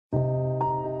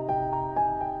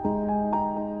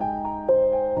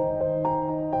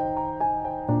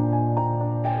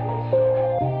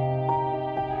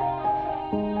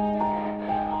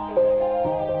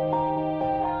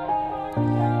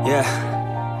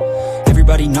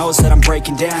Everybody knows that I'm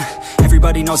breaking down.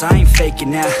 Everybody knows I ain't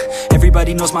faking now.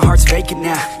 Everybody knows my heart's vacant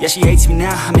now. Yeah, she hates me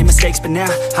now, I made mistakes, but now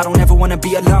I don't ever wanna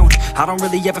be alone. I don't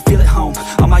really ever feel at home.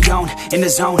 On my own, in the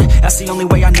zone, that's the only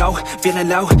way I know. Feeling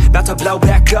low, about to blow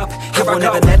back up. Here I won't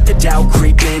ever let the doubt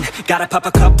creep in. Gotta pop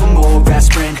a couple more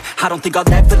aspirin. I don't think I'll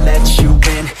ever let you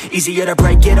in. Easier to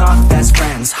break it off as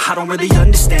friends. I don't really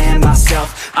understand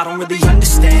myself. I don't really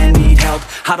understand, need help.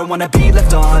 I don't wanna be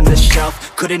left on the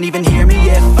shelf. Couldn't even hear me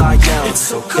if I yelled. It's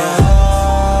so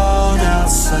cold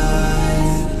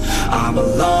outside, I'm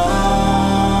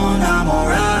alone, I'm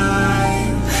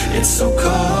alright. It's so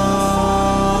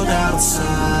cold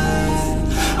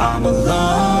outside, I'm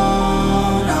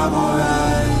alone, I'm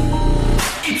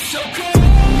alright. It's so cold.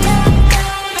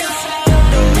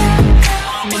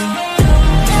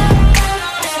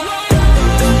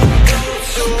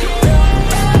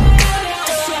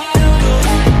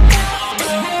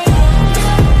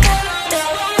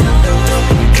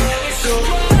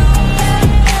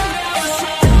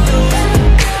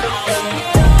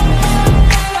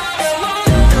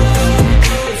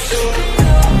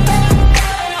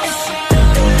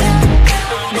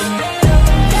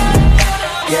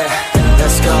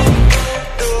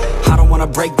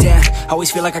 Break down, always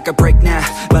feel like I could break now,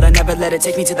 but I never let it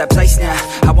take me to that place now.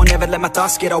 I won't ever let my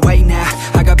thoughts get away now.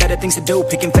 I got better things to do,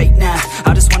 picking fate now.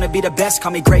 I just wanna be the best,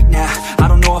 call me great now. I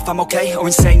don't know if I'm okay or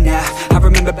insane now. I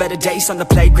remember better days on the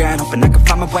playground, hoping I can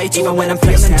find my way to even when I'm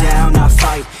feeling down, I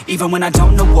fight, even when I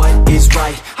don't know what is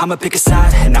right. I'ma pick a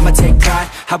side, and I'ma take pride.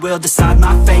 I will decide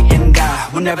my fate, and I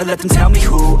will never let them tell me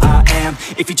who I am.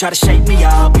 If you try to shape me,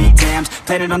 I'll be damned.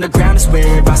 Planet on the ground is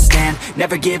where I stand.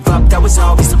 Never give up, that was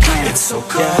always the plan. It's so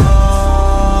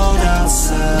cold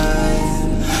outside,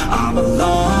 I'm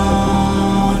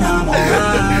alone, I'm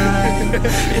alright.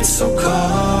 It's so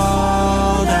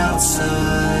cold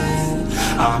outside,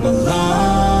 I'm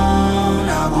alone.